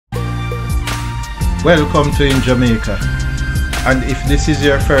Welcome to InJamaica, and if this is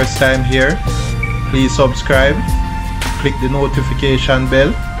your first time here, please subscribe, click the notification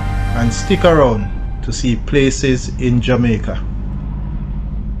bell and stick around to see places in Jamaica.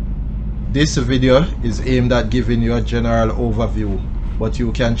 This video is aimed at giving you a general overview, but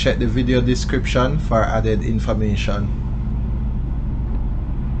you can check the video description for added information.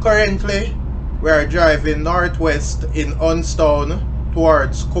 Currently, we are driving northwest in Unstown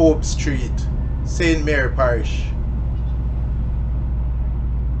towards Cobe Street, St. Mary Parish.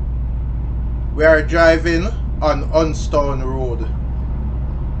 We are driving on Unstown Road.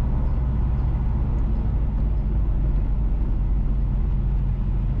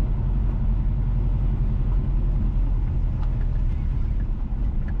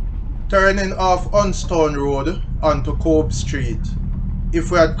 Turning off Unstown Road onto Cobe Street. If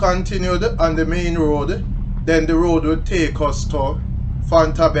we had continued on the main road, then the road would take us to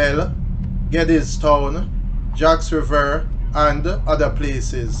Fontabelle, Geddes Town, Jacks River and other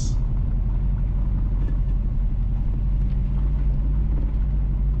places.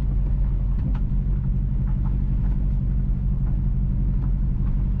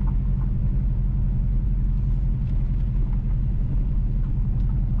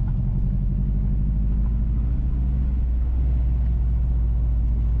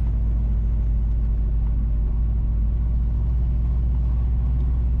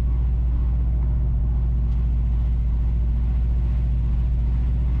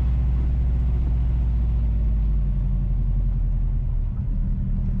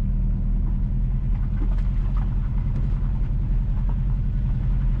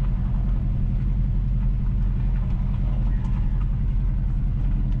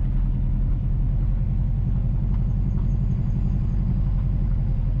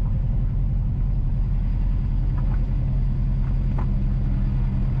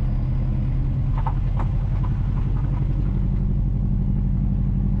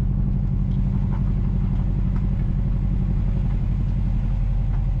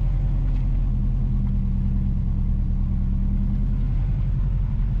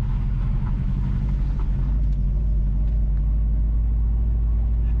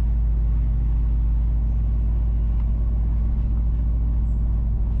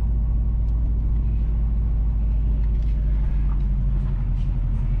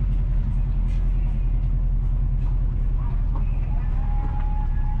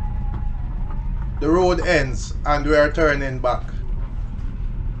 The road ends and we are turning back.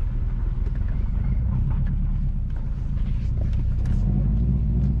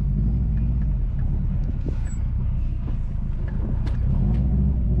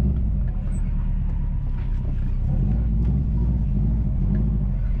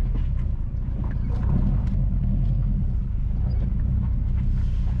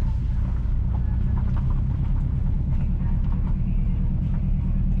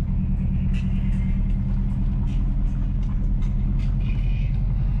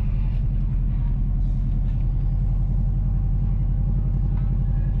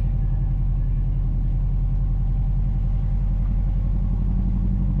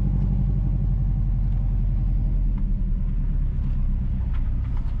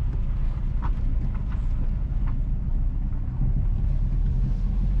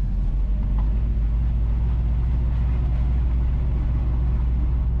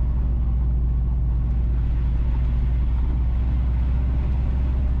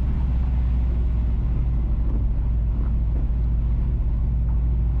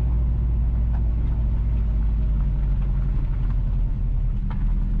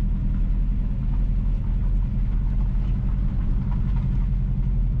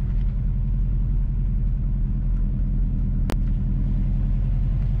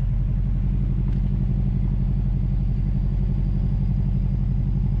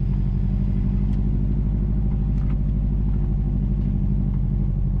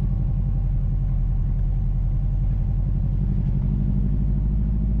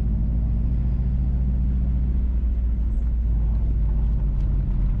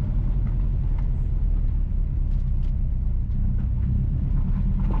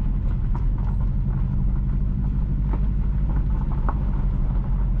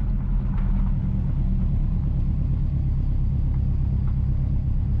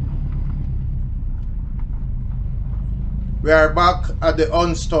 We are back at the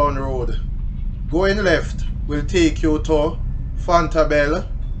Unstown Road. Going left will take you to Fontabelle,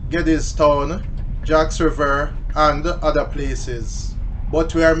 Geddes Town, Jacks River and other places.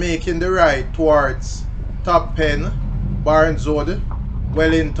 But we are making the right towards Top Pen, Barnswood,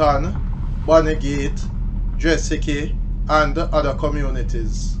 Wellington, Bonny Gate, Dressikie and other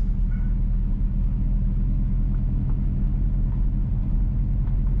communities.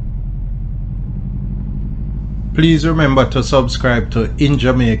 Please remember to subscribe to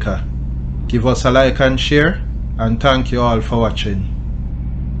InJamaica. Give us a like and share, and thank you all for watching.